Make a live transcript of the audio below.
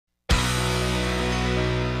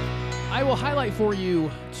I will highlight for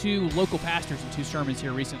you 2 local pastors and 2 sermons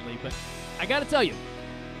here recently, but I got to tell you,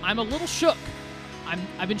 I'm a little shook.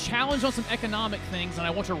 I've been challenged on some economic things, and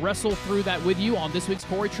I want to wrestle through that with you on this week's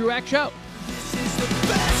Corey Truax Show. This is the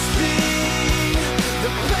best thing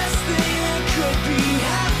that could be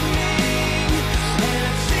happening, and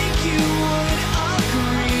I think you would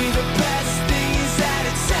agree. The best thing is that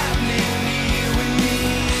it's happening to you and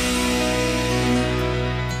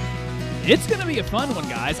me. It's going to be a fun one,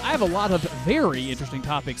 guys. I have a lot of very interesting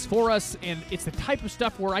topics for us, and it's the type of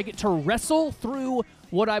stuff where I get to wrestle through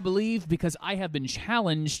what I believe because I have been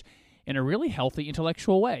challenged in a really healthy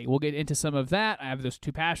intellectual way. We'll get into some of that. I have those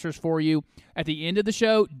 2 pastors for you. At the end of the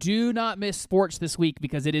show, do not miss sports this week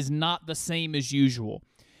because it is not the same as usual.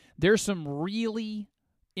 There's some really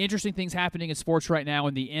interesting things happening in sports right now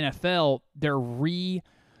in the NFL. They're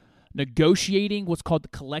renegotiating what's called the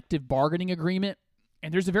collective bargaining agreement.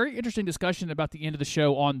 And there's a very interesting discussion about the end of the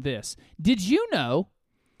show on this. Did you know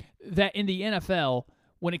that in the NFL,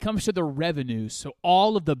 when it comes to the revenues, so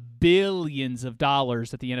all of the billions of dollars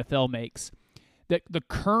that the NFL makes, that the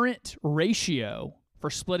current ratio for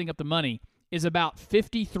splitting up the money is about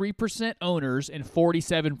 53% owners and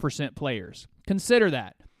 47% players. Consider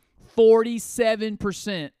that.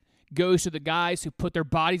 47% goes to the guys who put their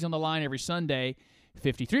bodies on the line every Sunday.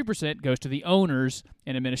 53% goes to the owners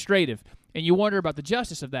and administrative. And you wonder about the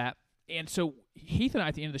justice of that. And so Heath and I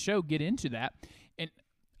at the end of the show get into that. And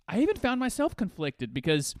I even found myself conflicted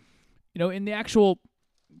because, in the actual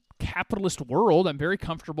capitalist world, I'm very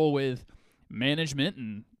comfortable with management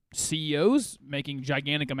and CEOs making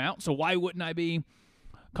gigantic amounts. So why wouldn't I be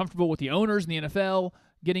comfortable with the owners in the NFL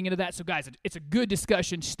getting into that? So, guys, it's a good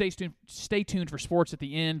discussion. Stay tuned for sports at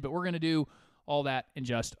the end, but we're going to do all that in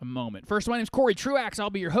just a moment. First, my name is Corey Truax. I'll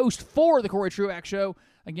be your host for the Corey Truax Show.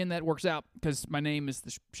 Again, that works out because my name is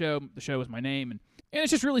the show is my name, and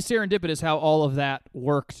it's just really serendipitous how all of that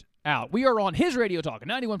worked out. We are on his radio talk,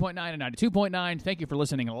 91.9 and 92.9. Thank you for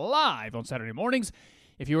listening live on Saturday mornings.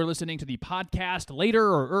 If you are listening to the podcast later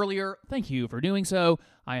or earlier, thank you for doing so.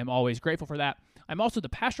 I am always grateful for that. I'm also the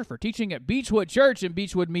pastor for teaching at Beechwood Church, and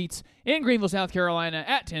Beechwood meets in Greenville, South Carolina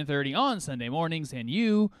at 10:30 on Sunday mornings, and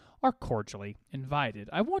you are cordially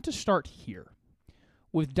invited. I want to start here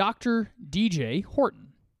with Dr. D.J. Horton.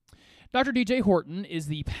 Dr. D.J. Horton is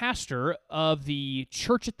the pastor of the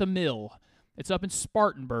Church at the Mill. It's up in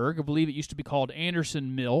Spartanburg. I believe it used to be called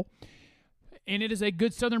Anderson Mill. And it is a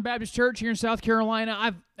good Southern Baptist church here in South Carolina.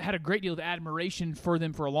 I've had a great deal of admiration for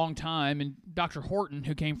them for a long time. And Dr. Horton,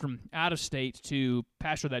 who came from out of state to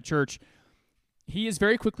pastor that church, he is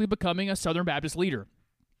very quickly becoming a Southern Baptist leader.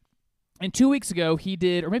 And 2 weeks ago, he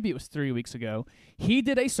did, or maybe it was 3 weeks ago, he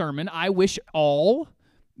did a sermon I wish all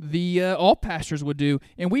pastors would do.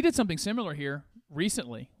 And we did something similar here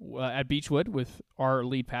recently at Beechwood with our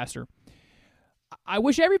lead pastor. I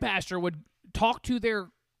wish every pastor would talk to their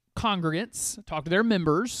congregants, talk to their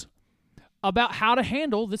members about how to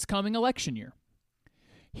handle this coming election year.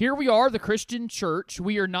 Here we are, the Christian church.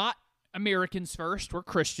 We are not Americans first. We're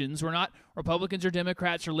Christians. We're not Republicans or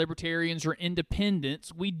Democrats or Libertarians or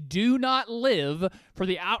Independents. We do not live for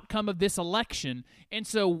the outcome of this election. And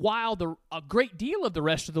so while a great deal of the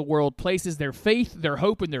rest of the world places their faith, their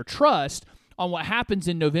hope, and their trust on what happens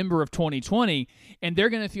in November of 2020, and they're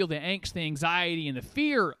going to feel the angst, the anxiety, and the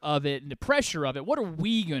fear of it, and the pressure of it, what are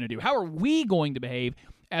we going to do? How are we going to behave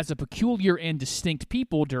as a peculiar and distinct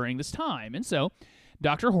people during this time? And so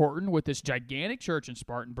Dr. Horton, with this gigantic church in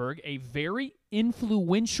Spartanburg, a very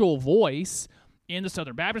influential voice in the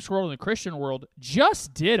Southern Baptist world and the Christian world,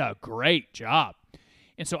 just did a great job.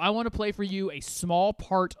 And so I want to play for you a small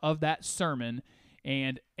part of that sermon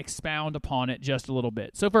and expound upon it just a little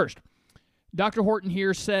bit. So first, Dr. Horton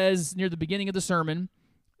here says near the beginning of the sermon,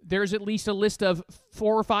 there's at least a list of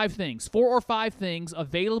 4 or 5 things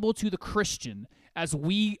available to the Christian as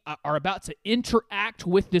we are about to interact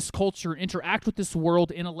with this culture, interact with this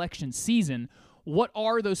world in election season. What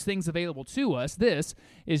are those things available to us? This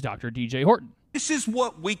is Dr. D.J. Horton. This is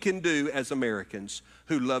what we can do as Americans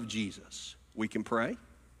who love Jesus. We can pray.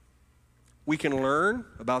 We can learn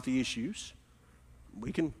about the issues.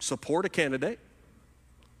 We can support a candidate.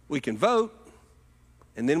 We can vote.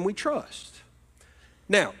 And then we trust.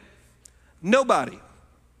 Now, nobody,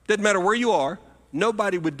 doesn't matter where you are,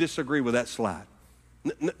 nobody would disagree with that slide.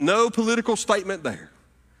 No political statement there.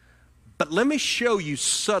 But let me show you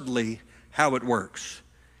subtly how it works.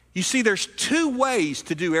 You see, there's 2 ways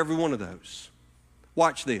to do every one of those.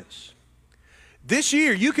 Watch this. This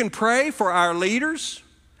year, you can pray for our leaders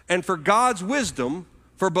and for God's wisdom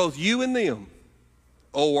for both you and them.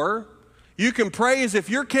 Or you can pray as if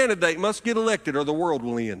your candidate must get elected or the world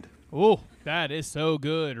will end. Oh, That is so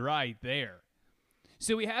good right there.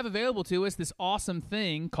 So we have available to us this awesome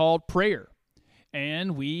thing called prayer.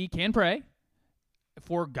 And we can pray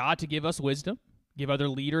for God to give us wisdom, give other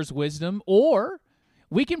leaders wisdom, or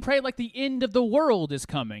we can pray like the end of the world is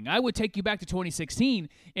coming. I would take you back to 2016,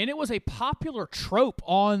 and it was a popular trope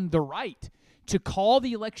on the right to call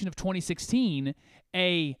the election of 2016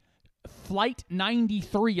 a Flight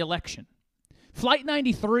 93 election. Flight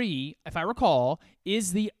 93, if I recall,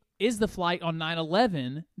 is the flight on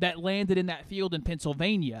 9/11 that landed in that field in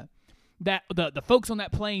Pennsylvania. That the folks on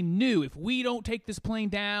that plane knew if we don't take this plane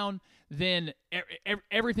down, then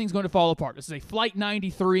everything's going to fall apart. This is a Flight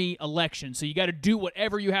 93 election, so you got to do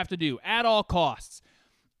whatever you have to do at all costs.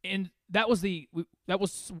 And that was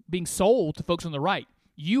being sold to folks on the right.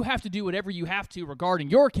 You have to do whatever you have to regarding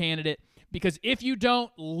your candidate, because if you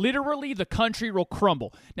don't, literally the country will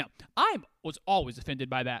crumble. Now, I was always offended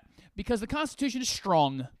by that because the Constitution is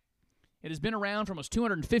strong. It has been around for almost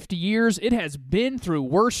 250 years. It has been through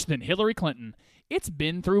worse than Hillary Clinton. It's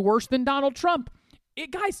been through worse than Donald Trump.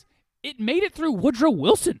 It made it through Woodrow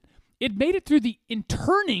Wilson. It made it through the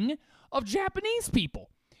interning of Japanese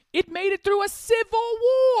people. It made it through a civil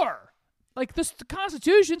war. Like, the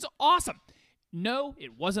Constitution's awesome. No,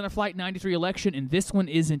 it wasn't a Flight 93 election, and this one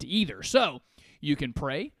isn't either. So, you can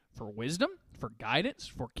pray for wisdom, for guidance,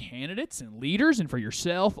 for candidates and leaders, and for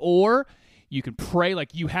yourself, or you can pray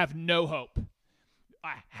like you have no hope.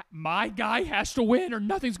 My guy has to win or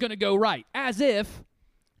nothing's going to go right, as if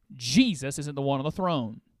Jesus isn't the one on the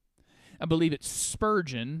throne. I believe it's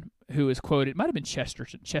Spurgeon who is quoted. It might have been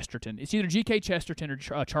Chesterton. It's either G.K. Chesterton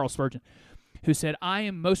or Charles Spurgeon, who said, "I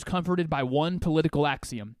am most comforted by one political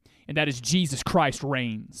axiom, and that is Jesus Christ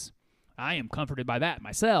reigns." I am comforted by that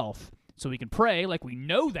myself. So we can pray like we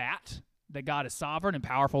know that God is sovereign and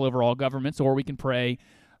powerful over all governments, or we can pray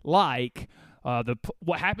like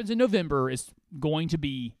what happens in November is going to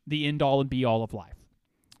be the end-all and be-all of life.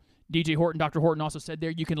 DJ Horton, Dr. Horton also said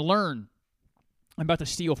there, you can learn. I'm about to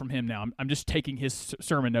steal from him now. I'm just taking his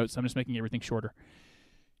sermon notes. I'm just making everything shorter.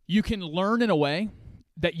 You can learn in a way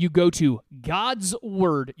that you go to God's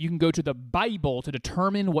Word. You can go to the Bible to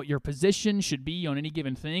determine what your position should be on any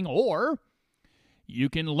given thing, or you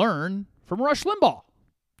can learn from Rush Limbaugh.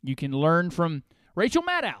 You can learn from Rachel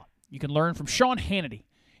Maddow. You can learn from Sean Hannity.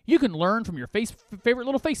 You can learn from your favorite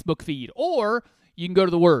little Facebook feed, or you can go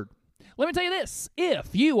to the Word. Let me tell you this.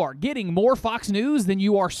 If you are getting more Fox News than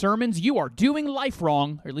you are sermons, you are doing life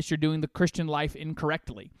wrong, or at least you're doing the Christian life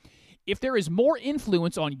incorrectly. If there is more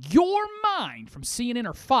influence on your mind from CNN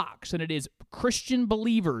or Fox than it is Christian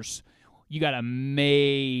believers, you got a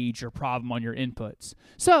major problem on your inputs.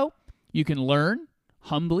 So you can learn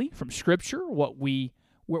humbly from Scripture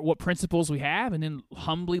what principles we have, and then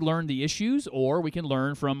humbly learn the issues, or we can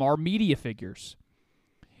learn from our media figures.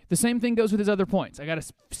 The same thing goes with his other points. I got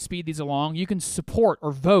to speed these along. You can support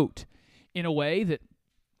or vote in a way that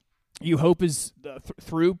you hope is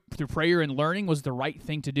through prayer and learning was the right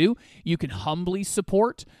thing to do. You can humbly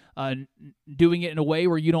support, doing it in a way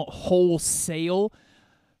where you don't wholesale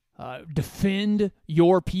defend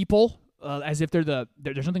your people as if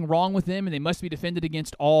there's something wrong with them and they must be defended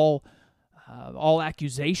against all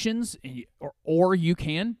accusations. Or you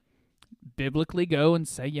can biblically go and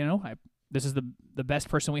say, this is the best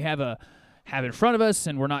person we have in front of us,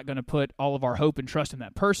 and we're not going to put all of our hope and trust in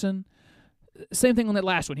that person. Same thing on that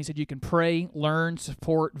last one. He said you can pray, learn,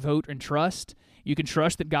 support, vote, and trust. You can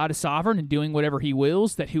trust that God is sovereign and doing whatever he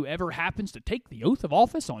wills, that whoever happens to take the oath of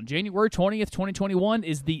office on January 20th, 2021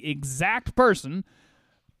 is the exact person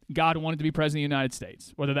God wanted to be president of the United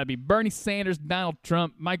States, whether that be Bernie Sanders, Donald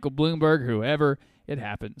Trump, Michael Bloomberg, whoever it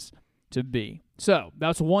happens to be. So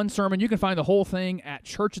that's one sermon. You can find the whole thing at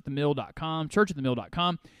churchatthemill.com,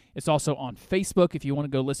 churchatthemill.com. It's also on Facebook if you want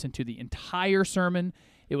to go listen to the entire sermon.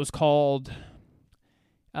 It was called,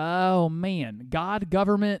 God,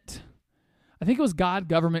 Government. I think it was God,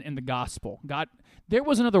 Government, and the Gospel. There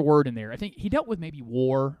was another word in there. I think he dealt with maybe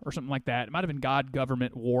war or something like that. It might have been God,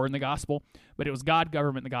 Government, War, and the Gospel, but it was God,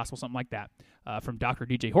 Government, and the Gospel, something like that, from Dr.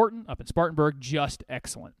 DJ Horton up in Spartanburg. Just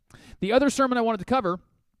excellent. The other sermon I wanted to cover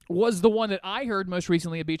was the one that I heard most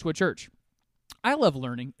recently at Beechwood Church. I love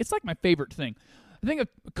learning. It's like my favorite thing. I think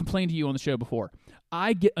I've complained to you on the show before.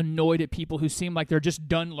 I get annoyed at people who seem like they're just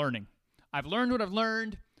done learning. I've learned what I've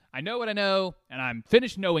learned. I know what I know, and I'm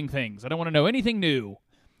finished knowing things. I don't want to know anything new.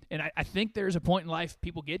 And I think there's a point in life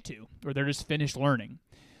people get to where they're just finished learning.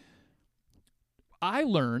 I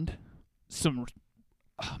learned some...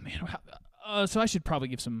 so I should probably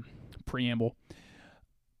give some preamble.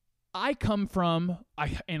 I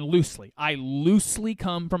loosely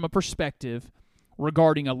come from a perspective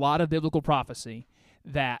regarding a lot of biblical prophecy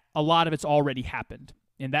that a lot of it's already happened.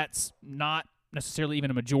 And that's not necessarily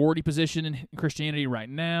even a majority position in Christianity right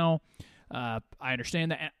now. I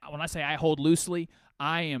understand that. And when I say I hold loosely,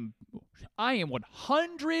 I am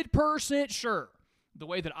 100% sure the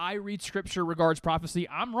way that I read Scripture regards prophecy,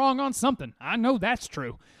 I'm wrong on something. I know that's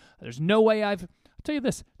true. There's no way I'll tell you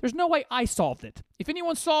this, there's no way I solved it. If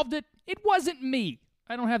anyone solved it, it wasn't me.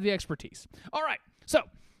 I don't have the expertise. All right, so,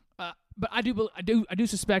 but I do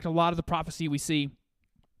suspect a lot of the prophecy we see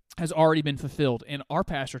has already been fulfilled, and our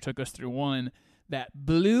pastor took us through one that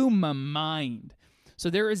blew my mind. So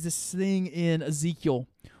there is this thing in Ezekiel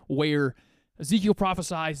where Ezekiel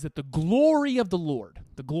prophesies that the glory of the Lord,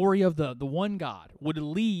 the glory of the one God, would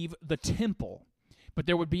leave the temple, but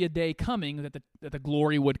there would be a day coming that the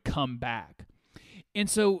glory would come back. And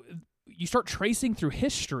so you start tracing through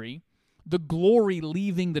history the glory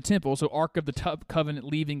leaving the temple, so Ark of the Covenant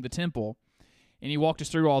leaving the temple, and he walked us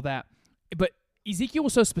through all that. But Ezekiel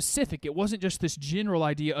was so specific. It wasn't just this general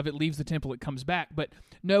idea of it leaves the temple, it comes back, but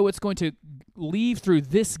no, it's going to leave through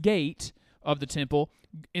this gate of the temple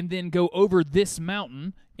and then go over this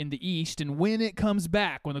mountain in the east, and when it comes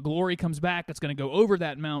back, when the glory comes back, it's going to go over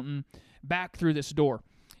that mountain back through this door.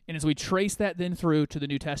 And as we trace that then through to the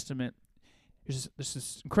New Testament, there's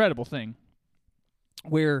this incredible thing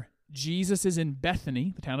where Jesus is in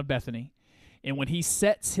Bethany, the town of Bethany, and when he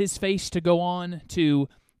sets his face to go on to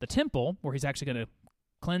the temple, where he's actually going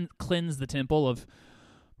to cleanse the temple of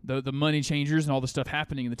the money changers and all the stuff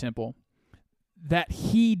happening in the temple, that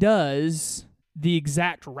he does the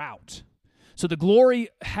exact route. So the glory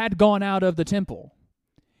had gone out of the temple,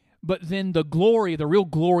 but then the glory, the real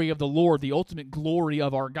glory of the Lord, the ultimate glory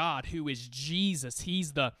of our God, who is Jesus,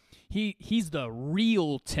 he's the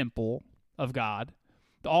real temple of God.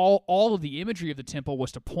 All of the imagery of the temple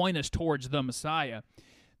was to point us towards the Messiah,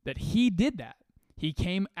 that he did that. He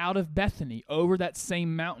came out of Bethany, over that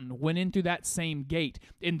same mountain, went in through that same gate,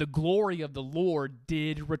 and the glory of the Lord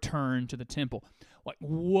did return to the temple. Like,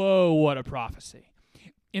 whoa, what a prophecy.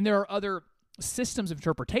 And there are other systems of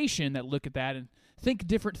interpretation that look at that and think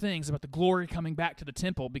different things about the glory coming back to the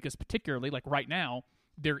temple, because particularly, like right now,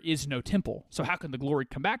 there is no temple. So how can the glory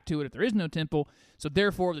come back to it if there is no temple? So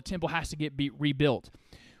therefore, the temple has to get rebuilt.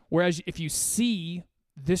 Whereas if you see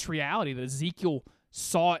this reality that Ezekiel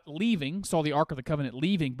saw it leaving, saw the Ark of the Covenant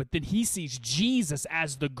leaving, but then he sees Jesus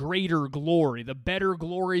as the greater glory, the better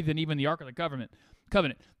glory than even the Ark of the Covenant.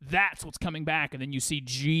 That's what's coming back, and then you see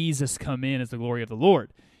Jesus come in as the glory of the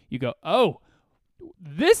Lord. You go, oh,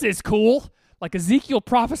 this is cool. Like Ezekiel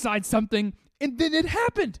prophesied something, and then it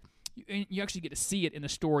happened. And you actually get to see it in the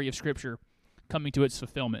story of Scripture coming to its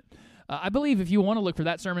fulfillment. I believe if you want to look for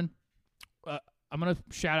that sermon, I'm going to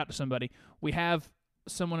shout out to somebody. We have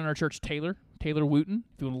someone in our church, Taylor Wooten.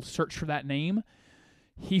 If you want to search for that name,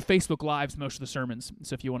 he Facebook Lives most of the sermons.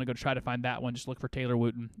 So if you want to go try to find that one, just look for Taylor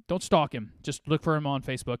Wooten. Don't stalk him. Just look for him on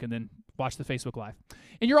Facebook and then watch the Facebook Live.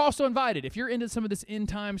 And you're also invited. If you're into some of this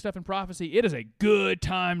end-time stuff and prophecy, it is a good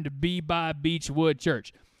time to be by Beechwood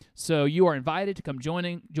Church. So you are invited to come join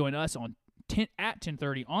us at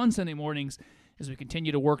 10:30 on Sunday mornings as we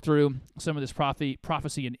continue to work through some of this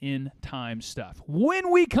prophecy and end-time stuff.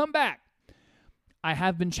 When we come back, I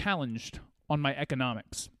have been challenged on my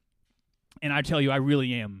economics. And I tell you, I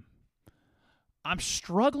really am. I'm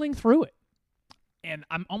struggling through it. And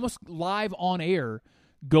I'm almost live on air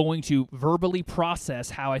going to verbally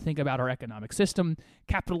process how I think about our economic system,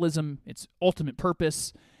 capitalism, its ultimate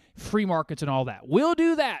purpose, free markets, and all that. We'll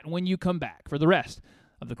do that when you come back for the rest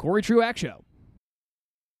of the Corey Truax Show.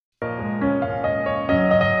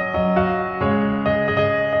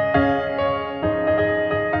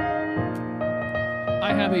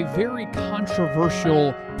 I have a very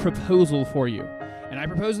controversial proposal for you. And I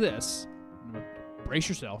propose this. Brace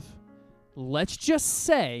yourself. Let's just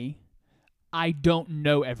say I don't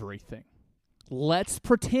know everything. Let's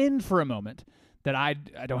pretend for a moment that I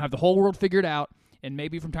don't have the whole world figured out, and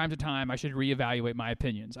maybe from time to time I should reevaluate my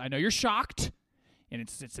opinions. I know you're shocked, and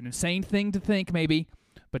it's an insane thing to think maybe,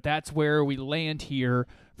 but that's where we land here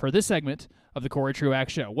for this segment of the Corey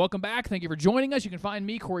Truax Show. Welcome back. Thank you for joining us. You can find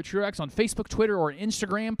me, Corey Truax, on Facebook, Twitter, or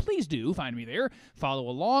Instagram. Please do find me there. Follow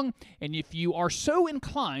along. And if you are so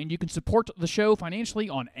inclined, you can support the show financially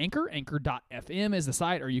on Anchor. Anchor.fm is the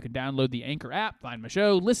site, or you can download the Anchor app, find my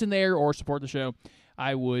show, listen there, or support the show.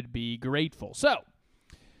 I would be grateful. So,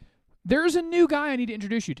 there's a new guy I need to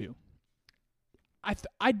introduce you to.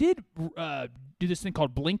 I did do this thing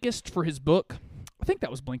called Blinkist for his book. I think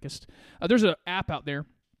that was Blinkist. There's an app out there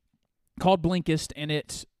called Blinkist, and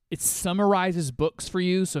it summarizes books for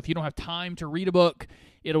you. So if you don't have time to read a book,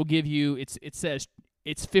 it'll give you, it says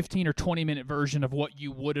it's 15 or 20-minute version of what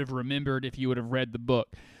you would have remembered if you would have read the book.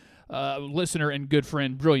 Listener and good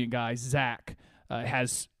friend, brilliant guy, Zach,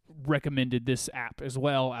 has recommended this app as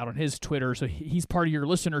well out on his Twitter. So he's part of your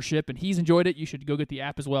listenership, and he's enjoyed it. You should go get the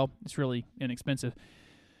app as well. It's really inexpensive.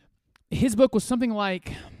 His book was something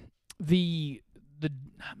like the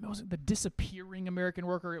disappearing American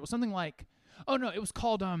worker. It was something like, it was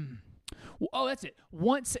called that's it.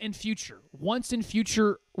 Once and future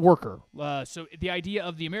worker. So the idea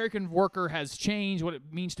of the American worker has changed, what it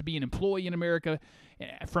means to be an employee in America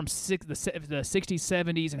from the 60s,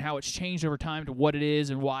 70s, and how it's changed over time to what it is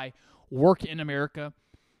and why work in America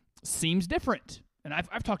seems different. And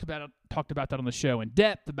I've talked about that on the show in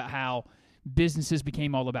depth, about how businesses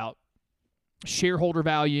became all about shareholder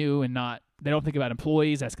value and they don't think about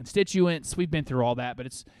employees as constituents. We've been through all that, but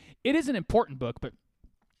it is an important book. But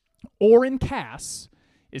Oren Cass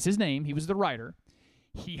is his name. He was the writer.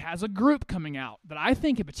 He has a group coming out that I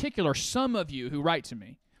think in particular some of you who write to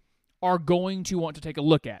me are going to want to take a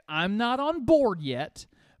look at. I'm not on board yet,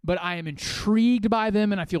 but I am intrigued by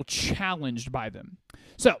them and I feel challenged by them.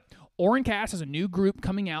 So, Oren Cass has a new group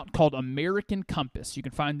coming out called American Compass. You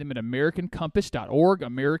can find them at americancompass.org,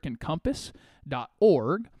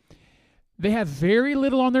 americancompass.org. They have very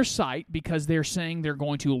little on their site because they're saying they're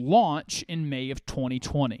going to launch in May of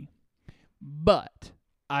 2020. But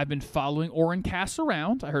I've been following Oren Cass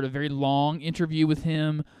around. I heard a very long interview with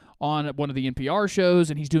him on one of the NPR shows,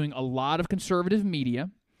 and he's doing a lot of conservative media.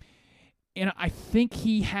 And I think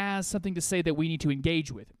he has something to say that we need to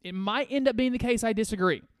engage with. It might end up being the case I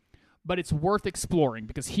disagree, but it's worth exploring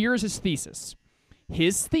because here's his thesis.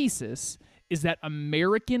 His thesis is that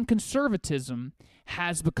American conservatism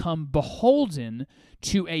has become beholden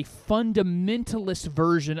to a fundamentalist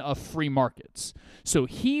version of free markets. So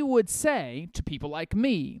he would say to people like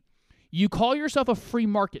me, you call yourself a free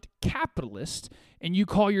market capitalist, and you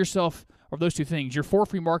call yourself, or those two things, you're for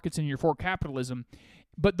free markets and you're for capitalism,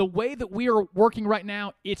 but the way that we are working right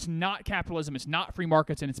now, it's not capitalism, it's not free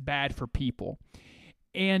markets, and it's bad for people.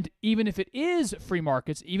 And even if it is free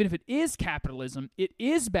markets, even if it is capitalism, it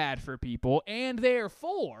is bad for people, and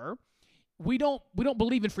therefore we don't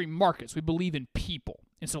believe in free markets. We believe in people.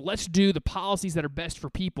 And so let's do the policies that are best for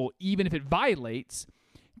people, even if it violates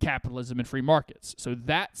capitalism and free markets. So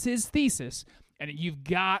that's his thesis, and you've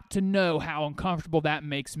got to know how uncomfortable that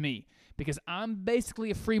makes me, because I'm basically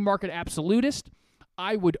a free market absolutist.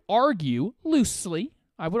 I would argue loosely,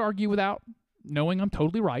 without knowing I'm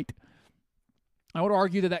totally right, I would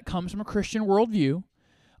argue that comes from a Christian worldview,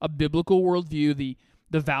 a biblical worldview, the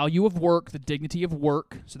value of work, the dignity of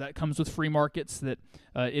work. So that comes with free markets, that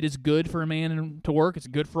it is good for a man to work. It's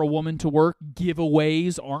good for a woman to work.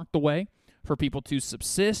 Giveaways aren't the way for people to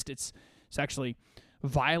subsist. It's actually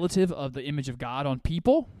violative of the image of God on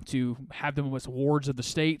people to have them as wards of the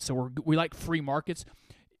state. So we like free markets.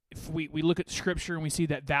 If we look at Scripture and we see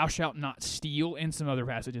that thou shalt not steal in some other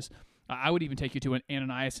passages, I would even take you to an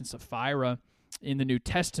Ananias and Sapphira in the New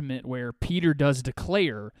Testament where Peter does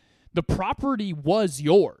declare the property was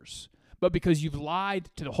yours, but because you've lied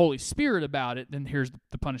to the Holy Spirit about it, then here's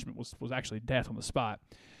the punishment was actually death on the spot.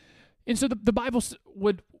 And so the Bible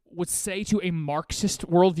would say to a Marxist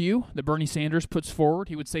worldview that Bernie Sanders puts forward,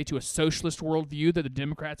 he would say to a socialist worldview that the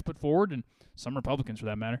Democrats put forward, and some Republicans for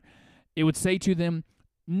that matter, it would say to them,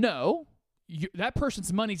 no, that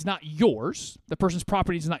person's money's not yours. The person's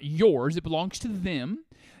property is not yours. It belongs to them.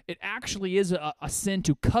 It actually is a sin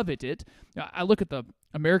to covet it. I look at the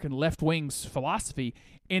American left wing's philosophy,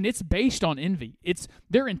 and it's based on envy. It's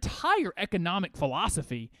their entire economic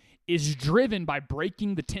philosophy is driven by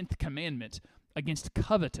breaking the 10th commandment against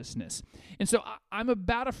covetousness. And so I'm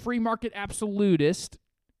about a free market absolutist,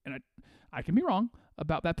 and I can be wrong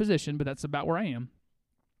about that position, but that's about where I am.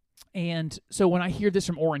 And so when I hear this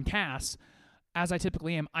from Oren Cass, as I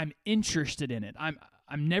typically am, I'm interested in it.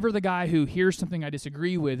 I'm never the guy who hears something I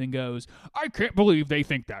disagree with and goes, I can't believe they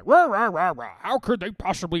think that. Rah, rah, rah, rah. How could they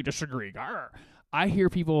possibly disagree? Rah. I hear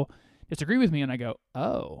people disagree with me and I go,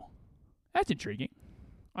 oh, that's intriguing.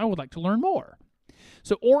 I would like to learn more.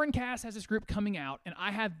 So Oren Cass has this group coming out, and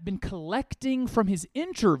I have been collecting from his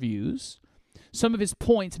interviews some of his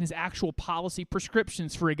points and his actual policy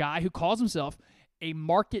prescriptions for a guy who calls himself a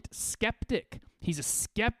market skeptic. He's a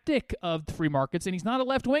skeptic of the free markets, and he's not a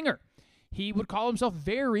left-winger. He would call himself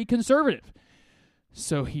very conservative.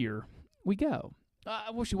 So here we go.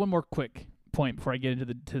 I wish you one more quick point before I get into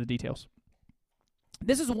the details.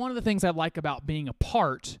 This is one of the things I like about being a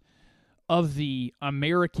part of the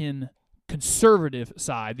American conservative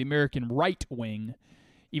side, the American right wing,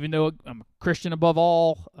 even though I'm a Christian above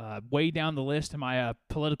all, way down the list, am I a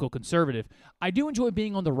political conservative? I do enjoy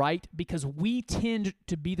being on the right because we tend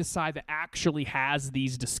to be the side that actually has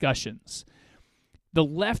these discussions. The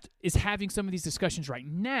left is having some of these discussions right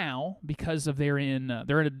now because of they're in a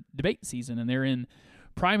debate season and they're in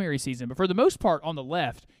primary season. But for the most part, on the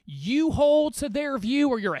left, you hold to their view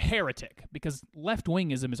or you're a heretic, because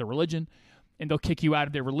left-wingism is a religion, and they'll kick you out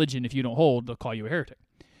of their religion if you don't hold. They'll call you a heretic.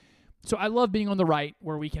 So I love being on the right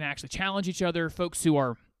where we can actually challenge each other. Folks who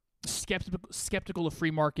are skeptical of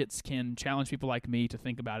free markets can challenge people like me to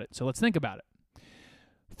think about it. So let's think about it.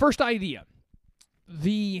 First idea.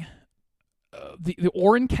 The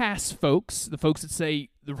Orrin Cass folks, the folks that say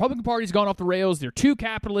the Republican Party's gone off the rails, they're too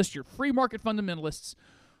capitalist, you're free market fundamentalists,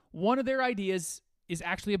 one of their ideas is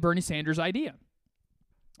actually a Bernie Sanders idea.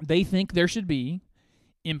 They think there should be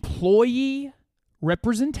employee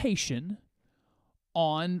representation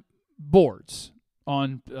on boards.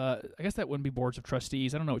 On, I guess that wouldn't be boards of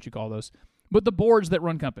trustees. I don't know what you call those. But the boards that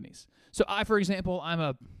run companies. So I, for example, I'm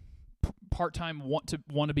a part-time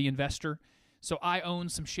wannabe investor. So I own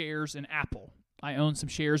some shares in Apple. I own some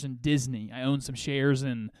shares in Disney. I own some shares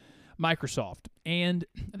in Microsoft. And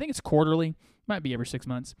I think it's quarterly, might be every 6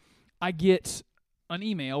 months. I get an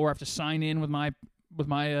email where I have to sign in with my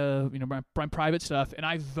private stuff, and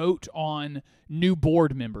I vote on new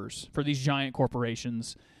board members for these giant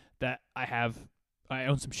corporations that I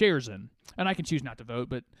own some shares in. And I can choose not to vote,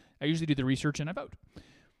 but I usually do the research and I vote.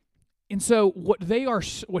 And so what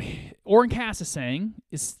Orrin Cass is saying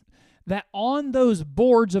is that on those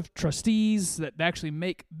boards of trustees that actually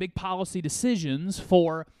make big policy decisions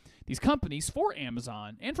for these companies, for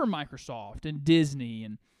Amazon and for Microsoft and Disney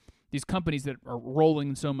and these companies that are rolling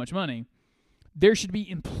in so much money, there should be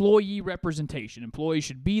employee representation. Employees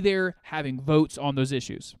should be there having votes on those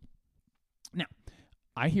issues. Now,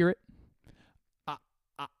 I hear it.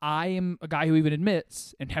 I am a guy who even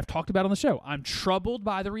admits, and have talked about on the show, I'm troubled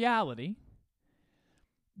by the reality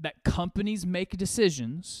that companies make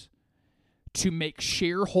decisions to make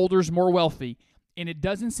shareholders more wealthy, and it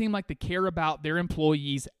doesn't seem like they care about their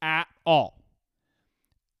employees at all.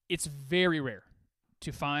 It's very rare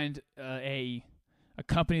to find a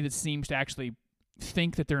company that seems to actually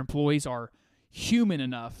think that their employees are human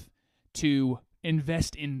enough to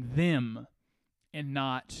invest in them and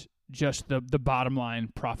not just the bottom line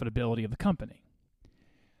profitability of the company.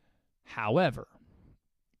 However,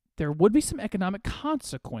 there would be some economic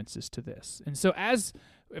consequences to this. And so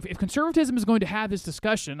if conservatism is going to have this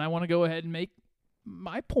discussion, I want to go ahead and make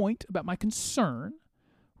my point about my concern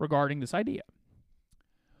regarding this idea.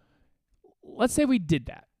 Let's say we did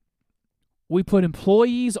that. We put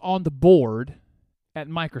employees on the board at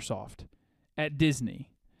Microsoft, at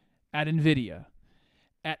Disney, at NVIDIA,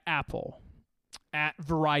 at Apple, at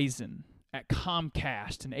Verizon, at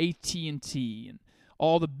Comcast, and AT&T, and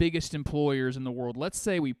all the biggest employers in the world. Let's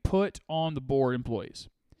say we put on the board employees.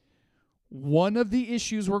 One of the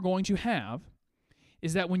issues we're going to have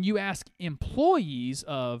is that when you ask employees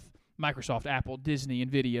of Microsoft, Apple, Disney,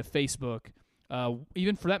 NVIDIA, Facebook,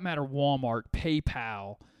 even for that matter, Walmart,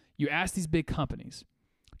 PayPal, you ask these big companies,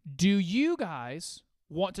 do you guys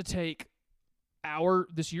want to take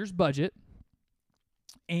this year's budget,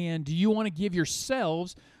 and do you want to give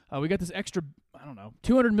yourselves, we got this extra,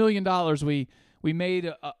 $200 million we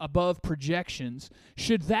made above projections.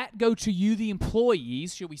 Should that go to you, the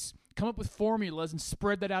employees? Should we come up with formulas and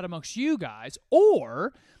spread that out amongst you guys?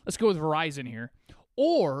 Or, let's go with Verizon here,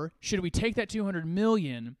 or should we take that $200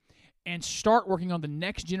 million and start working on the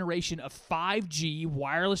next generation of 5G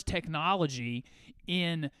wireless technology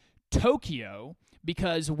in Tokyo,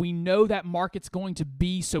 because we know that market's going to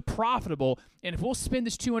be so profitable, and if we'll spend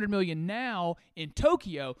this $200 million now in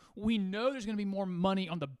Tokyo, we know there's going to be more money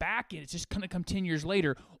on the back end. It's just going to come 10 years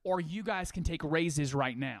later, or you guys can take raises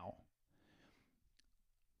right now.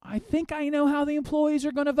 I think I know how the employees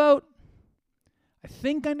are going to vote. I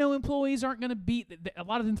think I know employees aren't going to be, a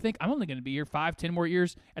lot of them think, I'm only going to be here 5-10 more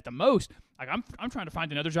years at the most. Like, I'm trying to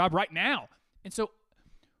find another job right now. And so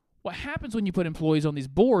what happens when you put employees on these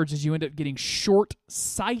boards is you end up getting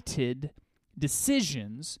short-sighted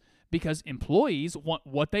decisions because employees want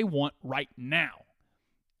what they want right now,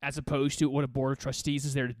 as opposed to what a board of trustees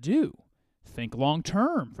is there to do. Think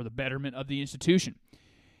long-term for the betterment of the institution.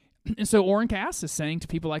 And so Orrin Cass is saying to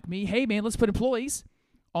people like me, hey, man, let's put employees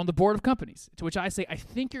on the board of companies, to which I say, I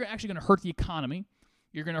think you're actually going to hurt the economy.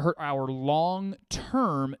 You're going to hurt our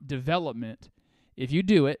long-term development. If you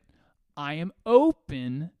do it, I am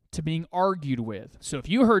open to being argued with. So if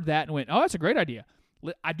you heard that and went, oh, that's a great idea,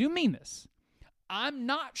 I do mean this. I'm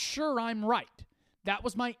not sure I'm right. That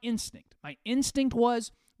was my instinct. My instinct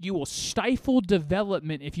was You will stifle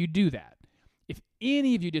development if you do that. If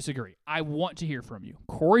any of you disagree, I want to hear from you.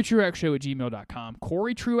 CoreyTruaxShow@gmail.com.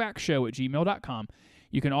 CoreyTruaxShow@gmail.com.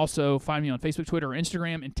 You can also find me on Facebook, Twitter, or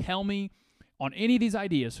Instagram and tell me on any of these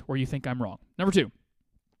ideas where you think I'm wrong. Number 2,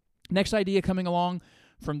 next idea coming along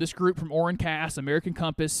from this group from Orrin Cass, American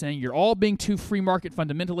Compass, saying you're all being too free market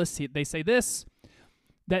fundamentalists. They say this,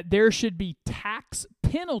 that there should be tax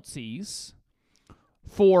penalties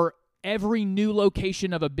for every new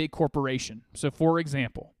location of a big corporation. So, for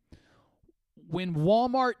example, when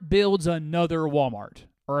Walmart builds another Walmart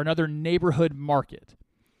or another neighborhood market,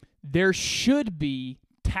 there should be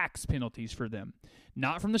tax penalties for them.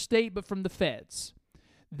 Not from the state, but from the feds.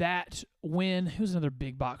 That when, who's another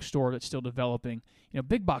big box store that's still developing?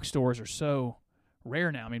 Big box stores are so rare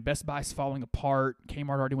now. I mean, Best Buy's falling apart.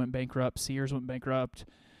 Kmart already went bankrupt. Sears went bankrupt.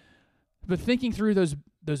 But thinking through those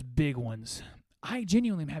big ones, I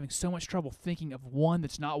genuinely am having so much trouble thinking of one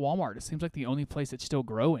that's not Walmart. It seems like the only place that's still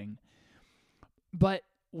growing. But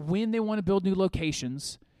when they want to build new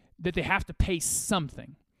locations, that they have to pay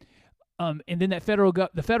something. And then the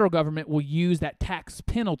federal government will use that tax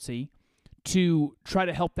penalty to try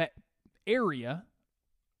to help that area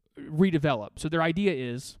redevelop. So their idea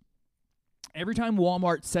is every time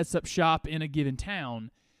Walmart sets up shop in a given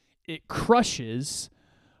town, it crushes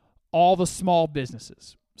all the small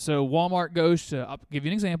businesses. So Walmart goes to, I'll give you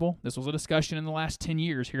an example. This was a discussion in the last 10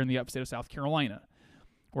 years here in the upstate of South Carolina.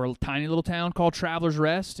 We're a tiny little town called Travelers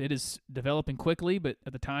Rest. It is developing quickly, but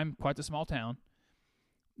at the time, quite a small town.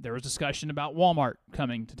 There was discussion about Walmart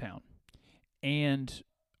coming to town. And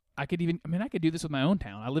I could do this with my own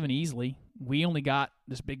town. I live in Easley. We only got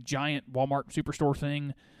this big giant Walmart superstore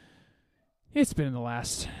thing. It's been in the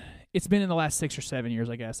last 6 or 7 years,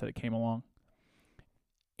 I guess, that it came along.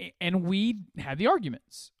 And we had the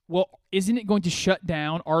arguments. Well, isn't it going to shut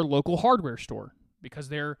down our local hardware store? Because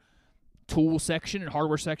their tool section and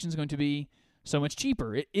hardware section is going to be so much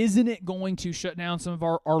cheaper. Isn't it going to shut down some of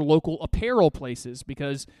our local apparel places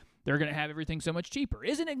because they're going to have everything so much cheaper?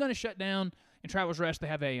 Isn't it going to shut down, in Travelers Rest, they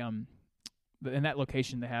have in that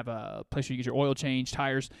location, they have a place where you get your oil change,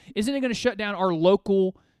 tires. Isn't it going to shut down our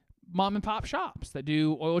local mom and pop shops that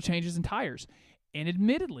do oil changes and tires? And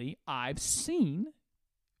admittedly, I've seen,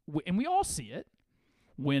 and we all see it,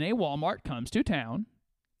 when a Walmart comes to town,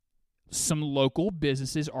 some local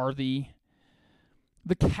businesses are the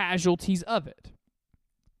casualties of it.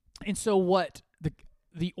 And so what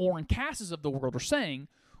the Orrin Casses of the world are saying,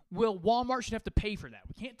 well, Walmart should have to pay for that.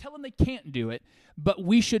 We can't tell them they can't do it, but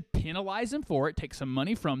we should penalize them for it, take some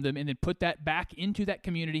money from them, and then put that back into that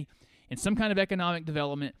community in some kind of economic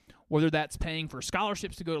development, whether that's paying for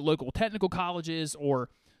scholarships to go to local technical colleges or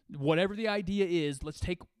whatever the idea is. Let's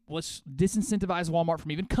disincentivize Walmart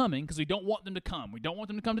from even coming because we don't want them to come. We don't want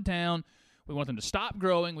them to come to town. We want them to stop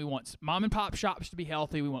growing. We want mom and pop shops to be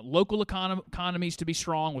healthy. We want local economies to be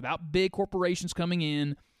strong without big corporations coming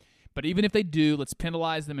in. But even if they do, let's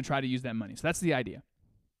penalize them and try to use that money. So that's the idea.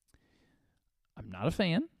 I'm not a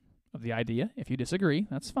fan of the idea. If you disagree,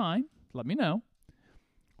 that's fine. Let me know.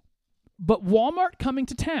 But Walmart coming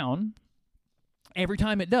to town, every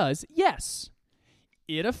time it does, yes,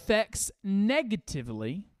 it affects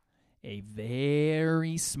negatively a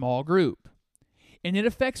very small group. And it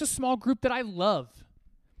affects a small group that I love.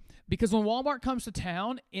 Because when Walmart comes to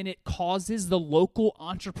town and it causes the local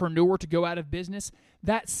entrepreneur to go out of business,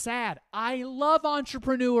 that's sad. I love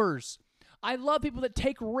entrepreneurs. I love people that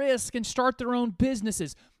take risk and start their own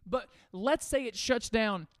businesses. But let's say it shuts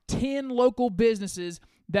down 10 local businesses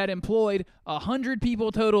that employed 100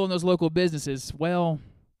 people total in those local businesses. Well,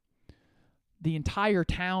 the entire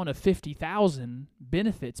town of 50,000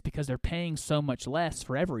 benefits because they're paying so much less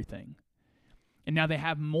for everything. And now they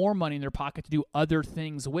have more money in their pocket to do other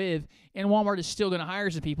things with, and Walmart is still going to hire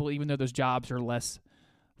some people even though those jobs are less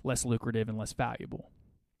lucrative and less valuable.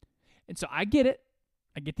 And so I get it.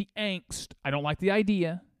 I get the angst. I don't like the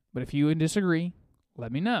idea, but if you disagree,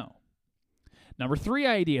 let me know. Number 3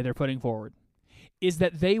 idea they're putting forward is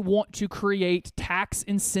that they want to create tax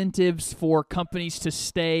incentives for companies to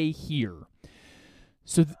stay here.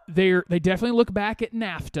 So they definitely look back at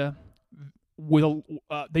NAFTA.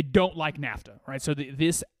 They don't like NAFTA, right? So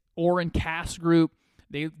this Orrin Cass group,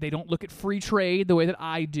 they don't look at free trade the way that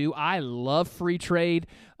I do. I love free trade,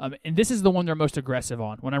 and this is the one they're most aggressive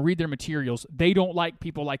on. When I read their materials, they don't like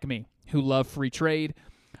people like me who love free trade.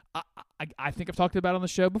 I think I've talked about it on the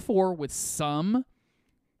show before with some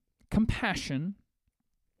compassion.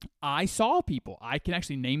 I saw people, I can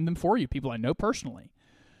actually name them for you, people I know personally,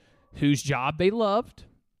 whose job they loved,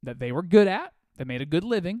 that they were good at, they made a good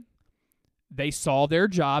living. They saw their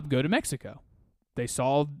job go to Mexico. They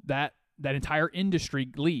saw that that entire industry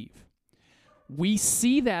leave. We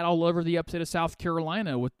see that all over the upstate of South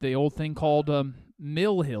Carolina with the old thing called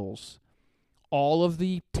Mill Hills. All of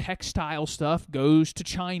the textile stuff goes to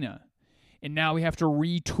China. And now we have to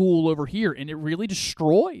retool over here. And it really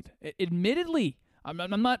destroyed, admittedly, I'm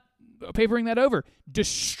not papering that over,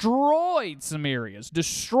 destroyed some areas,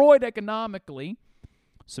 destroyed economically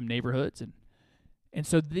some neighborhoods. And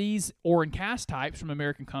so these oar and cast types from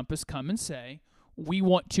American Compass come and say, we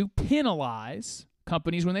want to penalize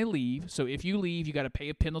companies when they leave. So if you leave, you got to pay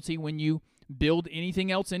a penalty when you build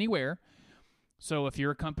anything else anywhere. So if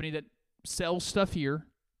you're a company that sells stuff here,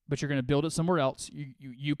 but you're going to build it somewhere else,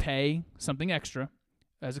 you pay something extra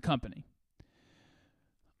as a company.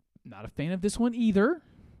 Not a fan of this one either,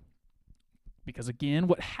 because again,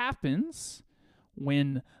 what happens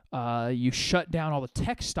when you shut down all the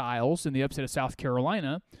textiles in the upstate of South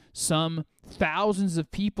Carolina, some thousands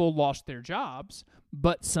of people lost their jobs,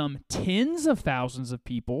 but some tens of thousands of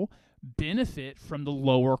people benefit from the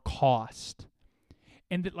lower cost.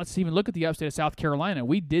 And let's even look at the upstate of South Carolina.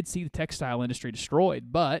 We did see the textile industry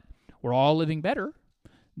destroyed, but we're all living better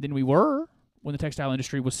than we were when the textile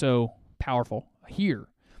industry was so powerful here.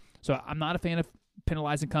 So I'm not a fan of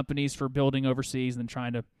penalizing companies for building overseas and then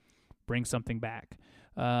trying to bring something back.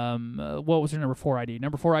 What was their number 4 idea?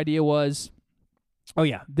 Number 4 idea was,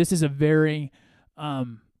 this is very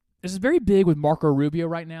big with Marco Rubio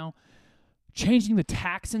right now, changing the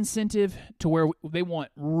tax incentive to where they want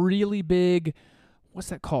really big. What's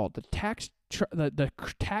that called? The tax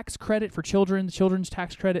credit for children, the children's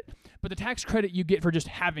tax credit, but the tax credit you get for just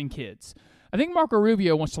having kids. I think Marco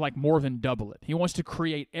Rubio wants to more than double it. He wants to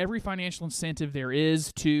create every financial incentive there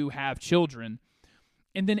is to have children,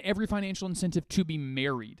 and then every financial incentive to be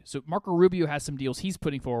married. So Marco Rubio has some deals he's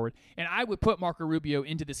putting forward, and I would put Marco Rubio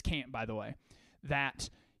into this camp, by the way, that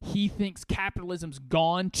he thinks capitalism's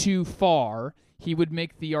gone too far. He would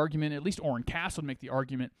make the argument, at least Orrin Cass would make the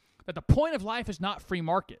argument, that the point of life is not free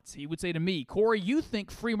markets. He would say to me, Corey, you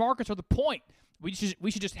think free markets are the point. We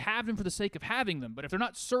should just have them for the sake of having them. But if they're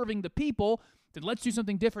not serving the people, then let's do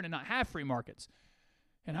something different and not have free markets.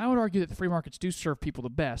 And I would argue that the free markets do serve people the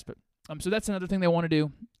best. But so that's another thing they want to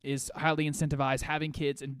do, is highly incentivize having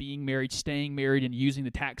kids and being married, staying married, and using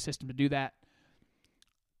the tax system to do that.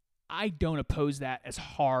 I don't oppose that as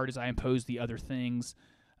hard as I oppose the other things.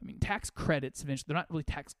 I mean, tax credits, eventually, they're not really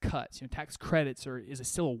tax cuts. Tax credits is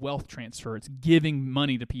still a wealth transfer. It's giving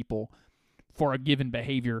money to people for a given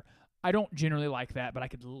behavior. I don't generally like that, but I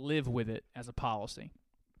could live with it as a policy.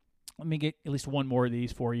 Let me get at least one more of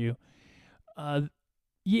these for you. How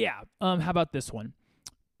about this one?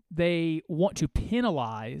 They want to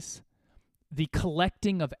penalize the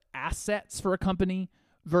collecting of assets for a company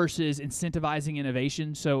versus incentivizing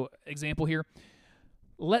innovation. So, example here.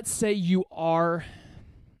 Let's say you are...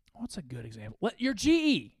 What's a good example? You're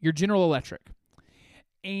GE, you're General Electric,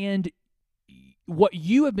 and what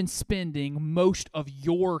you have been spending most of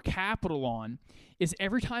your capital on is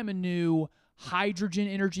every time a new hydrogen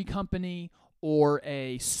energy company or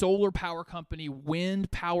a solar power company,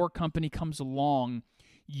 wind power company comes along,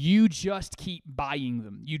 you just keep buying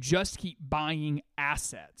them. You just keep buying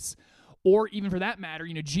assets. Or even for that matter,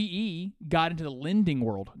 GE got into the lending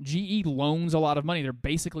world. GE loans a lot of money. They're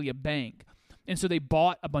basically a bank. And so they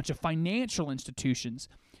bought a bunch of financial institutions.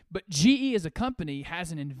 But GE as a company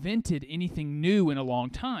hasn't invented anything new in a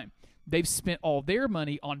long time. They've spent all their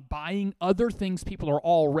money on buying other things people are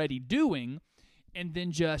already doing and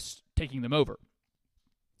then just taking them over.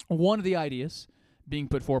 One of the ideas being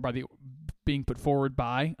put forward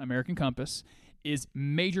by American Compass is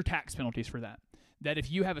major tax penalties for that. That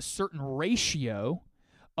if you have a certain ratio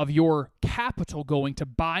of your capital going to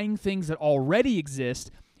buying things that already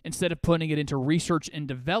exist, instead of putting it into research and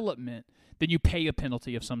development, then you pay a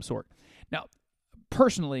penalty of some sort. Now,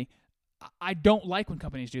 personally, I don't like when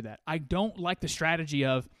companies do that. I don't like the strategy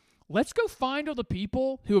of, let's go find all the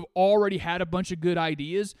people who have already had a bunch of good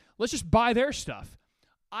ideas. Let's just buy their stuff.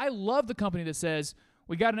 I love the company that says,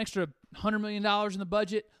 we got an extra $100 million in the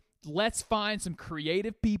budget. Let's find some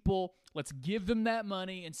creative people. Let's give them that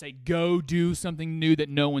money and say, go do something new that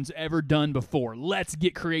no one's ever done before. Let's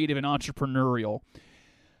get creative and entrepreneurial.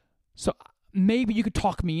 So maybe you could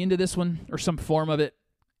talk me into this one or some form of it.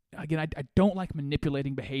 Again, I don't like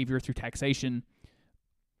manipulating behavior through taxation,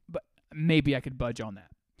 but maybe I could budge on that.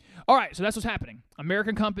 All right, so that's what's happening.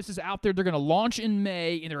 American Compass is out there. They're going to launch in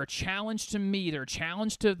May, and they're a challenge to me. They're a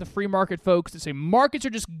challenge to the free market folks that say markets are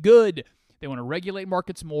just good. They want to regulate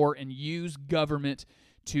markets more and use government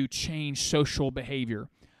to change social behavior.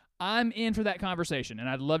 I'm in for that conversation, and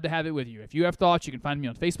I'd love to have it with you. If you have thoughts, you can find me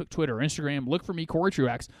on Facebook, Twitter, or Instagram. Look for me, Corey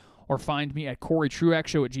Truax, or find me at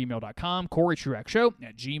CoreyTruaxShow@gmail.com,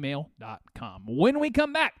 CoreyTruaxShow@gmail.com. When we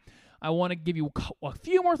come back, I want to give you a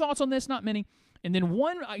few more thoughts on this, not many, and then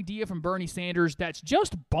one idea from Bernie Sanders that's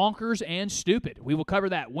just bonkers and stupid. We will cover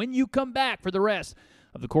that when you come back for the rest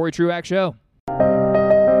of the Corey Truax Show.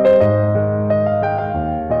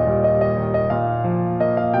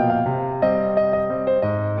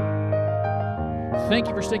 Thank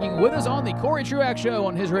you for sticking with us on the Corey Truax Show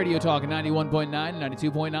on his Radio Talk 91.9 and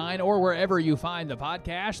 92.9 or wherever you find the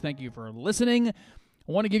podcast. Thank you for listening. I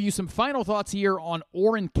want to give you some final thoughts here on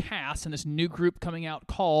Orrin Cass and this new group coming out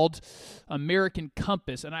called American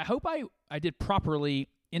Compass. And I hope I did properly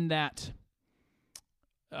in that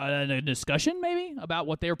discussion maybe about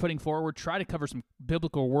what they were putting forward. Try to cover some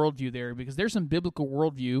biblical worldview there because there's some biblical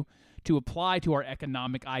worldview to apply to our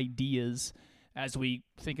economic ideas as we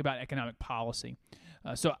think about economic policy.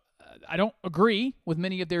 So I don't agree with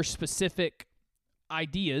many of their specific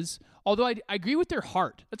ideas, although I agree with their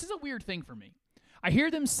heart. This is a weird thing for me. I hear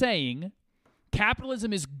them saying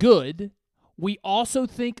capitalism is good. We also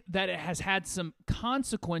think that it has had some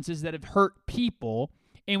consequences that have hurt people,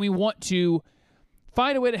 and we want to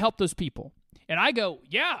find a way to help those people. And I go,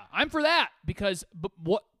 yeah, I'm for that because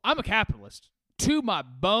I'm a capitalist. To my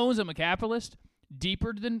bones, I'm a capitalist.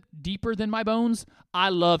 Deeper than my bones, I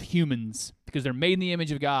love humans because they're made in the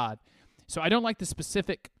image of God. So I don't like the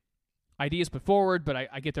specific ideas put forward, but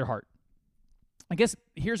I get their heart. I guess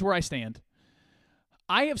here's where I stand.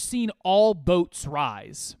 I have seen all boats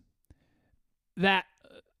rise. That,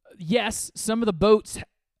 yes, some of the boats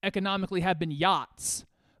economically have been yachts,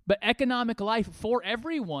 but economic life for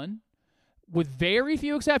everyone, with very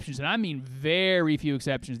few exceptions, and I mean very few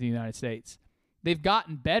exceptions in the United States, they've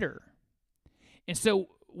gotten better. And so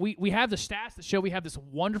we have the stats that show we have this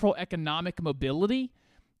wonderful economic mobility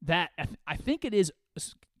that I think it is,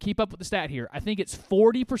 keep up with the stat here, I think it's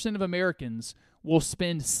 40% of Americans will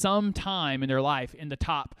spend some time in their life in the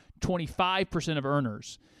top 25% of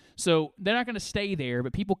earners. So they're not going to stay there,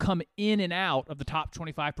 but people come in and out of the top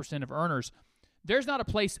 25% of earners. There's not a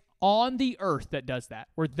place on the earth that does that,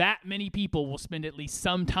 where that many people will spend at least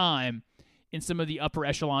some time in some of the upper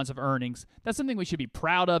echelons of earnings. That's something we should be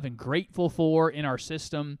proud of and grateful for in our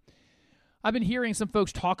system. I've been hearing some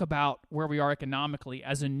folks talk about where we are economically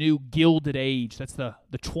as a new gilded age. That's the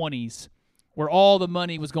 20s, where all the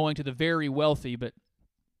money was going to the very wealthy. But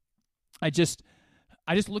I just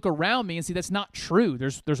look around me and see that's not true.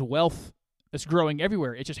 There's wealth that's growing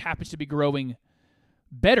everywhere. It just happens to be growing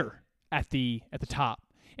better at the top.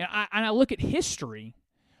 And I look at history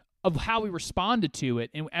of how we responded to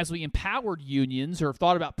it, and as we empowered unions or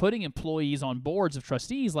thought about putting employees on boards of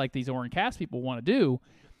trustees like these Orrin Cass people want to do,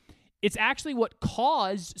 it's actually what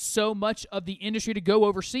caused so much of the industry to go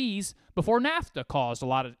overseas before NAFTA caused a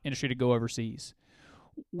lot of industry to go overseas.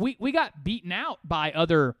 We got beaten out by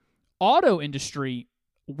other auto industry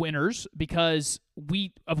winners because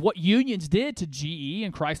of what unions did to GE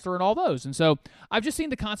and Chrysler and all those. And so I've just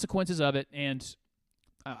seen the consequences of it, and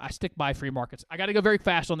I stick by free markets. I got to go very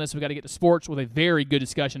fast on this. We got to get to sports with a very good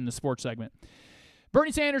discussion in the sports segment.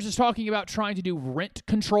 Bernie Sanders is talking about trying to do rent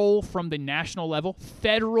control from the national level,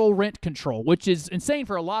 federal rent control, which is insane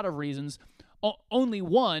for a lot of reasons. Only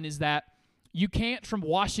one is that you can't, from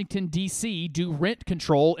Washington, D.C., do rent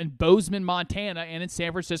control in Bozeman, Montana, and in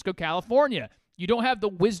San Francisco, California. You don't have the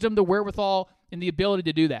wisdom, the wherewithal, and the ability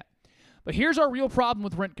to do that. But here's our real problem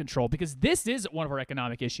with rent control, because this is one of our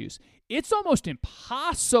economic issues. It's almost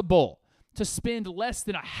impossible to spend less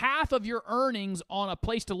than a half of your earnings on a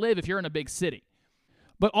place to live if you're in a big city.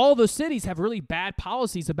 But all of those cities have really bad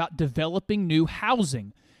policies about developing new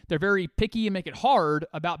housing. They're very picky and make it hard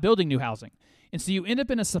about building new housing. And so you end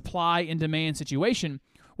up in a supply and demand situation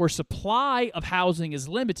where supply of housing is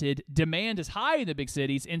limited, demand is high in the big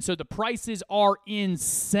cities, and so the prices are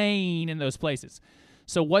insane in those places.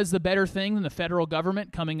 So what's the better thing than the federal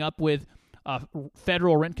government coming up with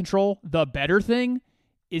federal rent control? The better thing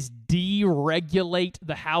is deregulate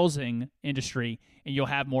the housing industry, and you'll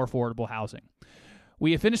have more affordable housing.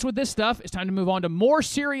 We have finished with this stuff. It's time to move on to more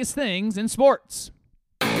serious things in sports.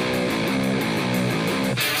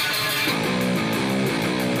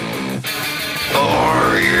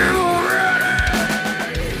 Are you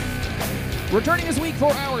ready? Returning this week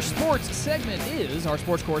for our sports segment is our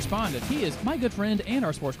sports correspondent. He is my good friend and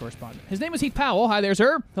our sports correspondent. His name is Heath Powell. Hi there,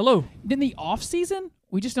 sir. Hello. In the off season,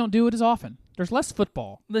 we just don't do it as often. There's less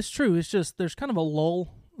football. That's true. It's just there's kind of a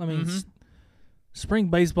lull. I mean, spring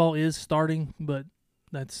baseball is starting, but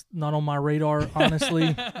that's not on my radar,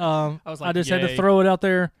 honestly. I just had to throw it out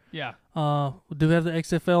there. Yeah. We do have the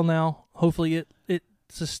XFL now. Hopefully it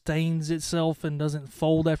sustains itself and doesn't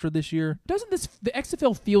fold after this year. Doesn't the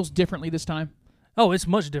XFL feels differently this time? Oh, it's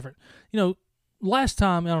much different. Last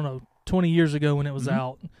time, I don't know, 20 years ago when it was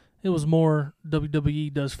out, it was more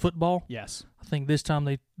WWE does football. Yes. I think this time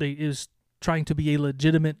they is trying to be a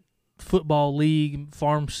legitimate football league,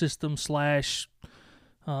 farm system /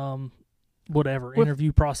 whatever,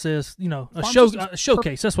 interview process, a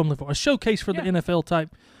showcase. That's what I'm looking for. A showcase for the NFL type.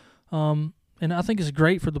 And I think it's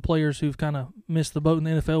great for the players who've kind of missed the boat in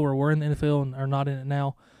the NFL or were in the NFL and are not in it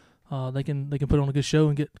now. They can put on a good show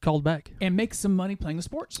and get called back. And make some money playing the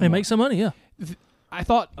sports. And make some money, yeah. I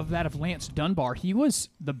thought of that of Lance Dunbar. He was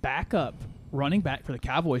the backup running back for the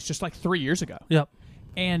Cowboys just like 3 years ago. Yep.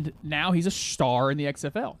 And now he's a star in the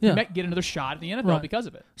XFL. Yeah. He might get another shot at the NFL because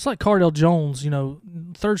of it. It's like Cardell Jones,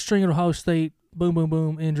 third string at Ohio State, boom, boom,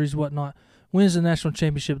 boom, injuries, whatnot. Wins the national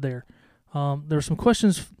championship there. There were some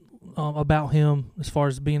questions about him as far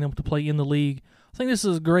as being able to play in the league. I think this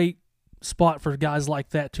is a great spot for guys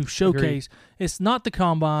like that to showcase. Agreed. It's not the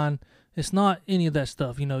combine. It's not any of that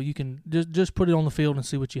stuff. You can just put it on the field and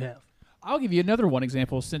see what you have. I'll give you another one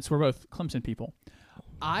example since we're both Clemson people.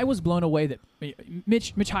 I was blown away that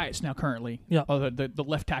Mitch Hyatt's now currently the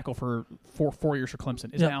left tackle for 4 years for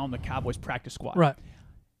Clemson is now on the Cowboys practice squad. Right.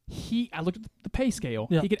 I looked at the pay scale.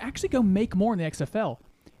 Yeah. He could actually go make more in the XFL.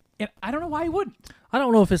 And I don't know why he wouldn't. I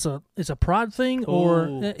don't know if it's a pride thing or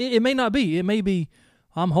it may not be. It may be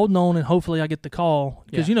I'm holding on and hopefully I get the call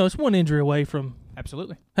because it's one injury away from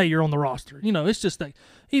absolutely. Hey, you're on the roster. It's just that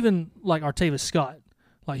even like Artavis Scott,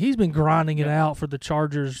 like he's been grinding it out for the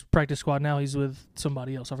Chargers practice squad. Now he's with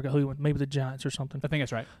somebody else. I forgot who he went. Maybe the Giants or something. I think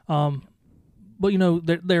that's right. But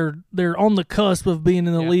they're on the cusp of being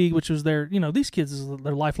in the league, which was these kids is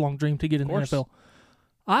their lifelong dream to get in the NFL.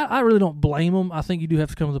 I really don't blame them. I think you do have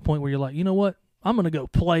to come to the point where you're like, you know what? I'm going to go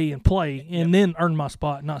play and then earn my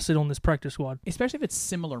spot, not sit on this practice squad. Especially if it's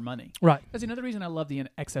similar money. Right. Because another reason I love the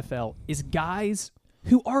XFL is guys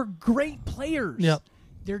who are great players. Yep.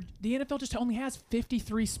 The NFL just only has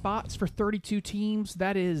 53 spots for 32 teams.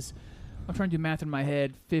 That is, I'm trying to do math in my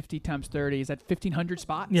head, 50 times 30. Is that 1,500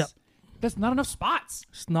 spots? Yep. That's not enough spots.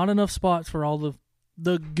 It's not enough spots for all the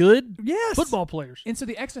good football players. And so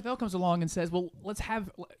the XFL comes along and says, well, let's have,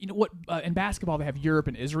 in basketball they have Europe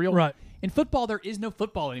and Israel. Right. In football, there is no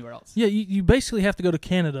football anywhere else. Yeah, you basically have to go to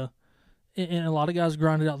Canada, and a lot of guys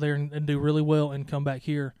grind it out there and do really well and come back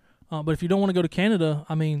here. But if you don't want to go to Canada,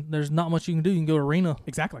 I mean, there's not much you can do. You can go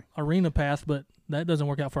arena path, but that doesn't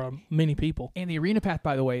work out for many people. And the arena path,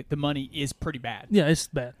 by the way, the money is pretty bad. Yeah, it's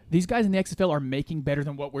bad. These guys in the XFL are making better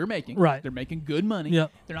than what we're making. Right. They're making good money. Yeah.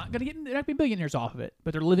 They're not going to be billionaires off of it,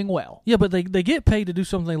 but they're living well. Yeah, but they get paid to do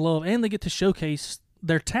something they love, and they get to showcase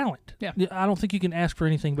their talent. Yeah. I don't think you can ask for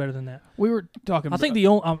anything better than that. We were talking. I think the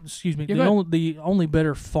only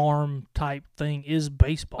better farm type thing is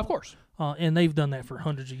baseball. Of course. And they've done that for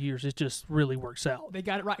hundreds of years. It just really works out. They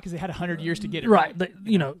got it right because they had 100 years to get it right.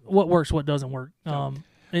 right. What works, what doesn't work.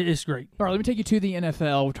 It's great. All right, let me take you to the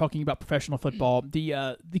NFL. We're talking about professional football.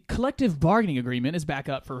 The collective bargaining agreement is back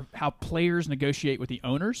up for how players negotiate with the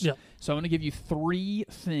owners. Yep. So I'm going to give you 3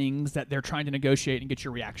 things that they're trying to negotiate and get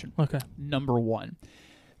your reaction. Okay. Number 1.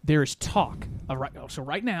 There is talk of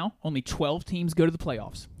right now, only 12 teams go to the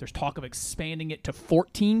playoffs. There's talk of expanding it to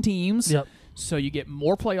 14 teams. Yep. So you get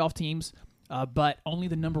more playoff teams, but only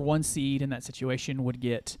the number 1 seed in that situation would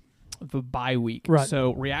get the bye week. Right.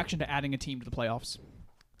 So reaction to adding a team to the playoffs?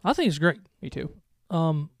 I think it's great. Me too.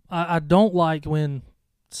 I don't like when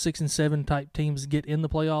 6 and 7 type teams get in the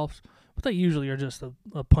playoffs, but they usually are just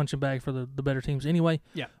a punching bag for the better teams anyway.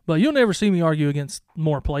 Yeah. But you'll never see me argue against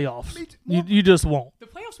more playoffs. You just won't. The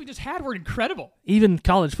playoffs we just had were incredible. Even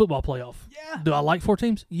college football playoff. Yeah. Do I like 4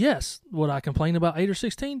 teams? Yes. Would I complain about 8 or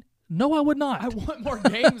 16? No, I would not. I want more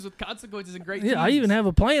games with consequences and great teams. Yeah, I even have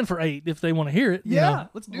a plan for 8 if they want to hear it. Yeah,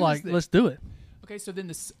 let's do this thing. Let's do it. Okay, so then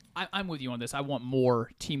I'm with you on this. I want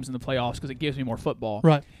more teams in the playoffs because it gives me more football.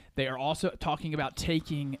 Right. They are also talking about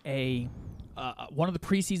taking one of the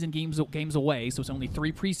preseason games away, so it's only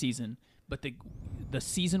 3 preseason, but the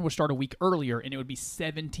season would start a week earlier, and it would be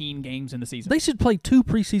 17 games in the season. They should play 2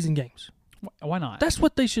 preseason games. Why not? That's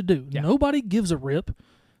what they should do. Yeah. Nobody gives a rip.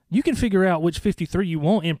 You can figure out which 53 you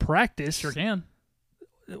want in practice. Sure can.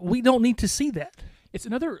 We don't need to see that. It's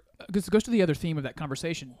another because it goes to the other theme of that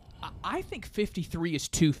conversation. I think 53 is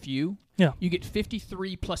too few. Yeah. You get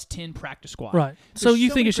 53 plus 10 practice squad. Right. So you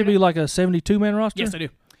think it should be like a 72-man roster? Yes, I do.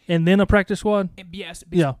 And then a practice squad? Yes.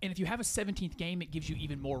 Yeah. And if you have a 17th game, it gives you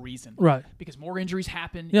even more reason. Right. Because more injuries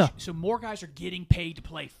happen. Yeah. So more guys are getting paid to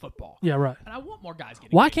play football. Yeah, right. And I want more guys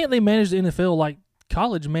getting Why paid. can't they manage the NFL like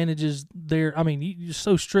college manages their. I mean, you're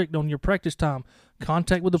so strict on your practice time,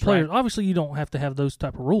 contact with the players. right. Obviously, you don't have to have those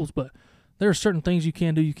type of rules, but there are certain things you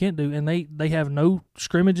can do, you can't do, and they have no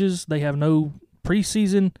scrimmages, they have no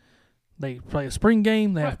preseason. They play a spring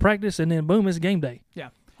game, they have practice, and then boom, it's game day. Yeah.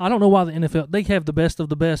 I don't know why the NFL, they have the best of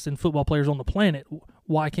the best in football players on the planet.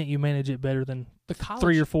 Why can't you manage it better than The college,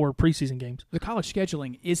 3 or 4 preseason games? The college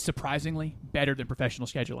scheduling is surprisingly better than professional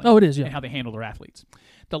scheduling. Oh, it is, yeah. And how they handle their athletes.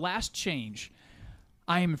 The last change,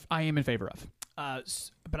 I am in favor of.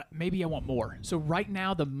 But maybe I want more. So right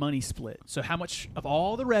now, the money split. So how much of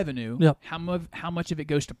all the revenue, Yep. how much of it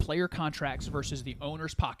goes to player contracts versus the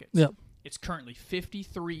owner's pockets? Yep. It's currently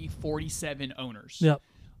 53-47 owners. Yep.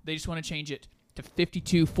 They just want to change it to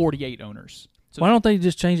 52-48 owners. So Why don't they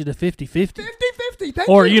just change it to 50-50? 50-50, thank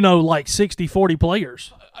Or, you. like 60-40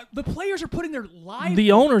 players. The players are putting their lives.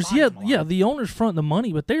 The owners, lives on the line. the owners front the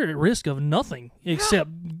money, but they're at risk of nothing except,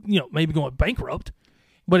 maybe going bankrupt.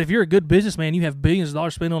 But if you're a good businessman, you have billions of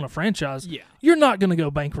dollars spent on a franchise, Yeah. you're not going to go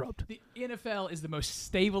bankrupt. The NFL is the most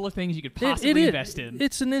stable of things you could possibly invest in.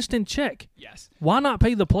 It's an instant check. Yes. Why not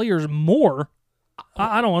pay the players more?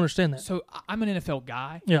 I don't understand that. So I'm an NFL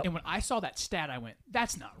guy, Yep. and when I saw that stat, I went,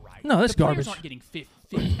 "That's not right. No, that's the players garbage. aren't getting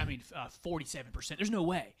 47%. There's no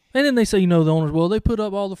way." And then they say, the owners, well, they put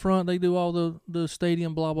up all the front, they do all the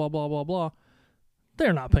stadium, blah, blah, blah, blah, blah.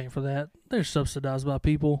 They're not paying for that. They're subsidized by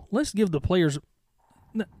people. Let's give the players –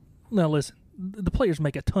 now, listen, the players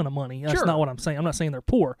make a ton of money. That's Sure. not what I'm saying. I'm not saying they're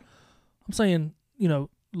poor. I'm saying,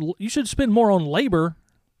 you should spend more on labor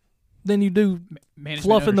than you do Management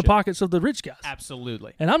fluff in the ownership. pockets of the rich guys.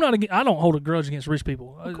 Absolutely. And I don't hold a grudge against rich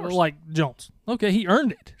people. course. Like Jones. Okay, he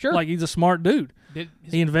earned it. Sure. Like he's a smart dude. His-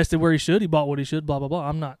 He invested where he should. He bought what he should. Blah blah blah.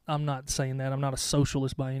 I'm not saying that. I'm not a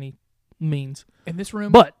socialist by any means. in this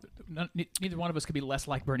room, But neither one of us could be less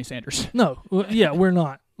like Bernie Sanders. no, we're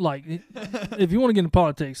not. Like, if you want to get into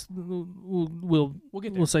politics, we'll get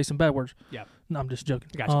there. we'll say some bad words. Yeah. No, I'm just joking.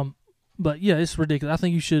 Gotcha. But yeah, it's ridiculous. I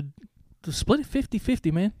think you should split it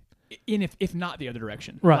 50-50, man. If not the other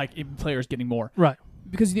direction. Right. Like if players getting more. Right.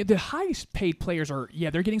 Because the highest paid players are,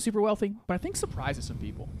 they're getting super wealthy, but I think surprises some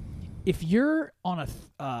people. If you're on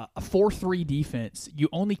a 4-3 defense, you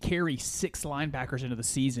only carry 6 linebackers into the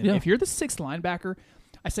season. Yeah. If you're the 6th linebacker,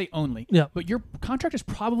 I say only. Yeah. But your contract is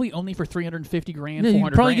probably only for $350,000, Yeah, $400,000.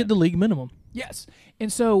 you probably get the league minimum. Yes.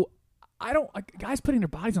 And so guys putting their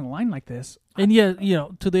bodies on the line like this. And yet,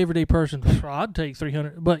 to the everyday person, I'd take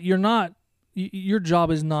 300. But you're not. Your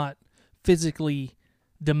job is not physically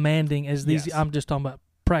demanding as these. Yes. I'm just talking about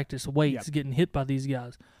practice weights, Yep. getting hit by these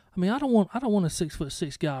guys. I mean, I don't want a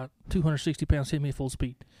 6'6" guy, 260 pounds, hit me at full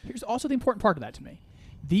speed. Here's also the important part of that to me.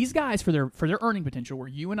 These guys, for their earning potential, where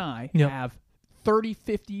you and I Yep. have 30,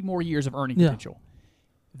 50 more years of earning Yeah. potential,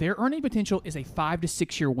 their earning potential is a 5 to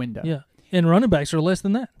 6 year window. Yeah, and running backs are less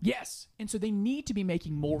than that. Yes. And so they need to be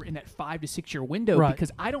making more in that 5 to 6 year window Right.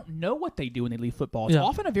 because I don't know what they do when they leave football. It's Yeah.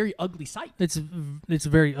 often a very ugly sight. It's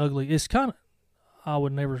very ugly. It's kind of. I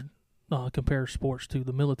would never compare sports to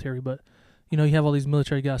the military, but you have all these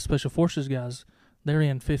military guys, special forces guys. They're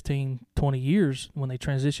in 15, 20 years. When they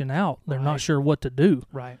transition out, they're Right. not sure what to do.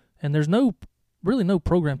 Right. And there's really no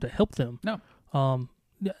program to help them. No.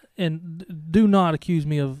 And do not accuse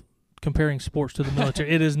me of comparing sports to the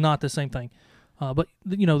military. It is not the same thing. But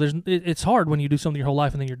it's hard when you do something your whole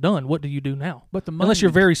life and then you're done. What do you do now? But the money, Unless you're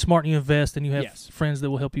very smart and you invest and you have Yes. friends that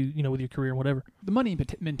will help you, with your career and whatever. the money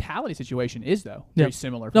mentality situation is, though, Yeah. very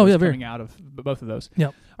similar for Oh, what's yeah, very. coming out of both of those. Yep.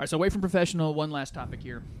 All right, so away from professional, one last topic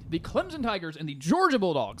here. The Clemson Tigers and the Georgia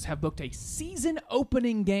Bulldogs have booked a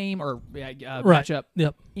season-opening game or matchup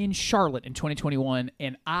Yep. in Charlotte in 2021,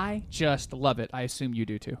 and I just love it. I assume you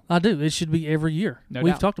do, too. I do. It should be every year. No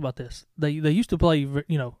We've doubt. talked about this. They used to play,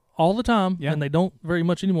 all the time, Yeah. and they don't very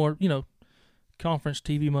much anymore. Conference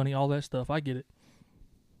TV money, all that stuff. I get it.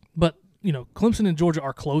 But Clemson and Georgia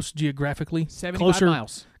are close geographically, 75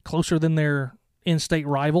 miles. closer than their in-state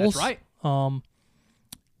rivals. That's right.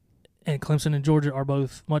 And Clemson and Georgia are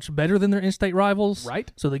both much better than their in-state rivals.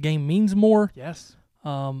 Right. So the game means more. Yes.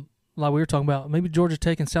 Like we were talking about, maybe Georgia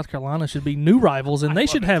Tech and South Carolina should be new rivals, and they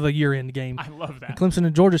should have a year-end game. I love that. And Clemson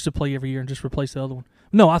and Georgia should play every year and just replace the other one.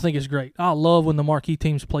 No, I think it's great. I love when the marquee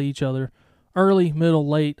teams play each other. Early, middle,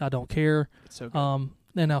 late, I don't care. It's so good.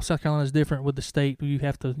 And now South Carolina is different with the state. You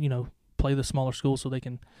have to, play the smaller schools so they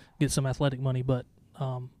can get some athletic money. But,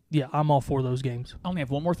 yeah, I'm all for those games. I only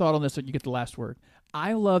have one more thought on this, so you get the last word.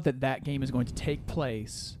 I love that game is going to take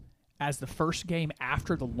place as the first game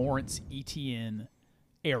after the Lawrence Etienne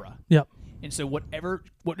era. Yep. And so whatever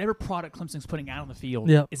product Clemson's putting out on the field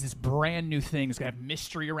Yep. is this brand new thing. It's going to have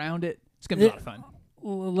mystery around it. It's going to be a lot of fun.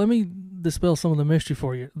 Well, let me dispel some of the mystery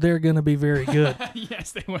for you. They're going to be very good.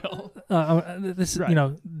 Yes, they will. This, Right. you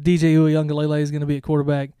know, DJ Uiagalelei is going to be at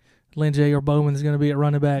quarterback. Lynn J. or Bowman is going to be at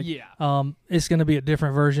running back. Yeah. It's going to be a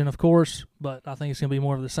different version, of course, but I think it's going to be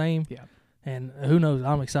more of the same. Yeah. And who knows?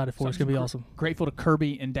 I'm excited for it. It's going to be awesome. Grateful to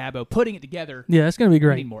Kirby and Dabo putting it together. Yeah, it's going to be We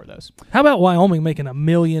great. need more of those. How about Wyoming making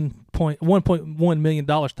 $1.1 million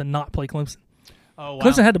to not play Clemson? Oh, wow.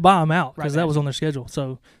 Clemson had to buy them out because Right, that was on their schedule.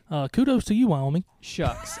 So kudos to you, Wyoming.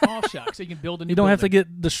 Shucks. All shucks. So you can build a new You don't have to building.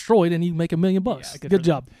 get destroyed and you make $1 million. Yeah, Good for them.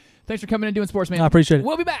 job. Thanks for coming and doing sports, man. I appreciate it.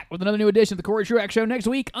 We'll be back with another new edition of the Corey Truax Show next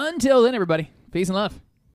week. Until then, everybody, peace and love.